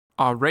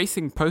Are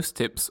Racing Post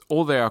tips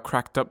all they are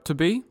cracked up to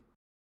be?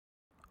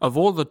 Of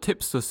all the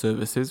tipster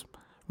services,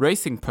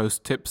 Racing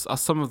Post tips are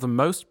some of the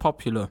most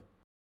popular.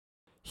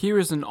 Here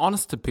is an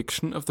honest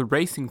depiction of the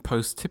Racing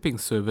Post tipping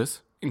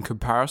service in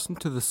comparison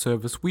to the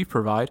service we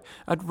provide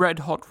at Red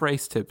Hot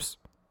Race Tips.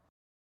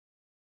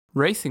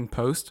 Racing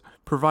Post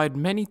provide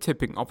many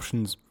tipping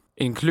options,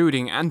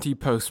 including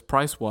anti-post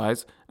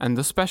Pricewise and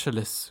the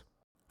specialists.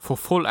 For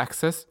full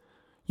access,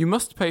 you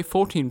must pay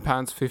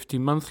 £14.50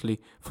 monthly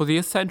for the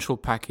Essential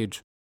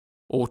package,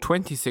 or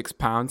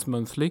 £26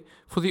 monthly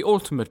for the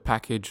Ultimate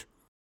package.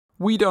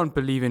 We don't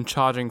believe in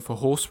charging for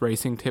horse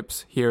racing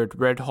tips here at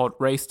Red Hot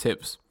Race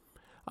Tips.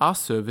 Our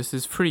service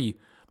is free,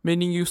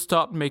 meaning you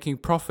start making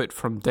profit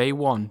from day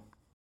one.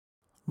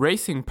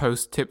 Racing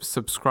Post Tips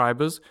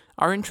subscribers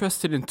are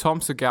interested in Tom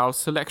Segal's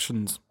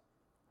selections.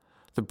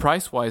 The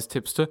Pricewise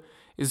tipster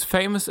is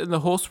famous in the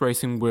horse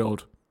racing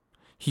world.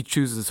 He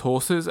chooses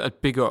horses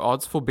at bigger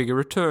odds for bigger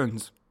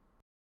returns.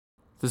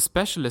 The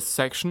Specialist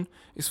section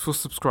is for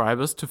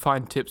subscribers to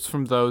find tips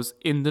from those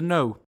in the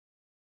know.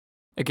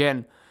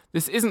 Again,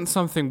 this isn't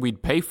something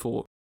we'd pay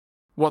for.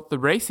 What the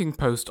Racing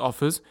Post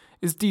offers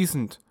is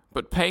decent,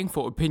 but paying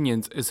for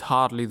opinions is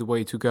hardly the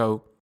way to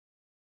go.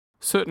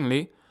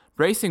 Certainly,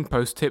 Racing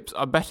Post tips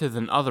are better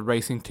than other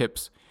racing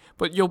tips,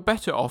 but you're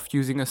better off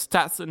using a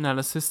stats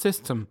analysis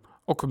system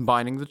or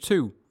combining the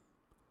two.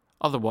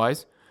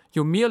 Otherwise,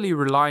 you're merely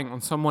relying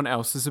on someone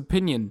else's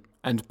opinion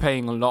and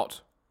paying a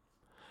lot.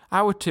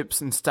 Our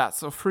tips and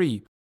stats are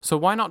free, so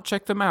why not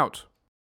check them out?